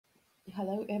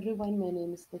Hello everyone, my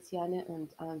name is Tatiana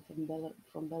and I'm from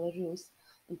Belarus.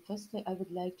 And firstly, I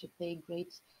would like to say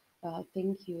great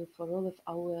thank you for all of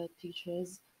our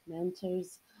teachers,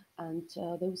 mentors, and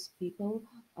those people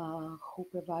who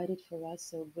provided for us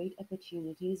so great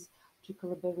opportunities to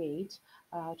collaborate,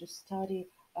 to study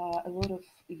a lot of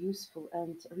useful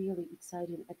and really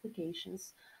exciting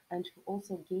applications, and who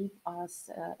also gave us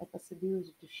a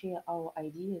possibility to share our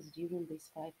ideas during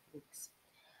these 5 weeks.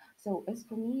 So as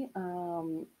for me,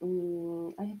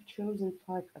 I have chosen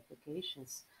 5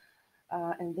 applications,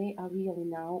 and they are really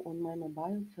now on my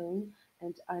mobile phone,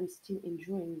 and I'm still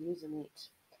enjoying using it.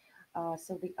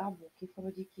 So they are Working for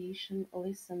Education,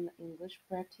 Listen English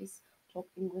Practice, Talk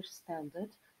English Standard,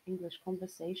 English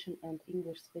Conversation, and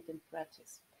English Speaking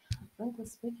Practice. Frankly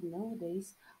speaking,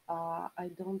 nowadays I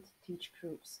don't teach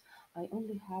groups. I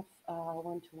only have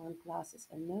one-to-one classes,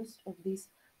 and most of these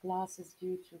classes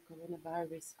due to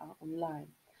coronavirus are online.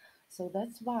 So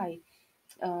that's why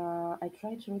I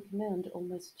try to recommend all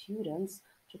my students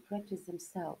to practice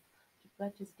themselves, to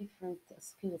practice different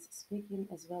skills, speaking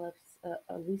as well as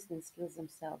listening skills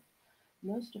themselves.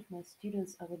 Most of my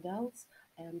students are adults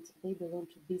and they belong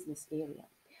to business area.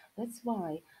 That's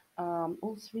why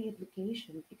all 3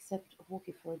 applications, except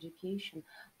Working for Education,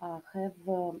 have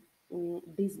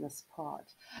business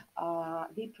part.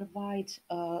 They provide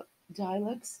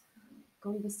dialogues,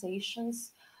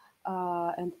 conversations,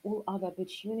 and all other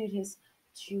opportunities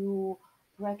to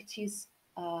practice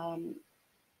um,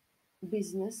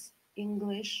 business,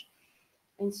 English,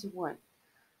 and so on.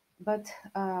 But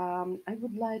I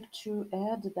would like to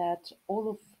add that all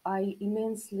of I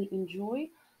immensely enjoy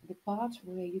the part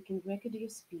where you can record your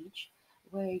speech,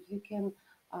 where you can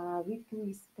read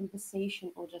conversation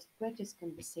or just practice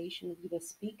conversation with a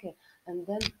speaker, and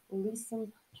then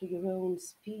listen to your own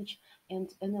speech and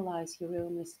analyze your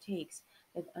own mistakes.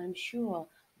 And I'm sure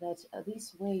that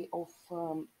this way of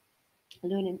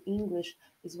learning English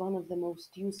is one of the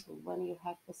most useful when you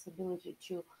have possibility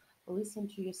to listen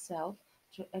to yourself,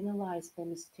 to analyze the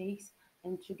mistakes,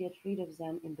 and to get rid of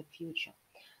them in the future.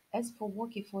 As for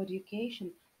Working for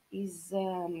Education, is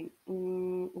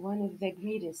one of the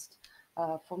greatest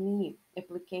for me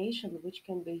application which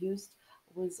can be used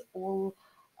with all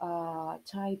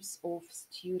types of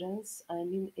students. I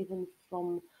mean, even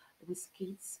from with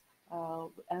kids,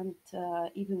 and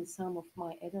even some of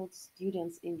my adult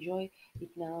students enjoy it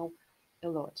now a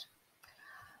lot.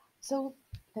 So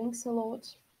thanks a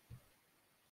lot.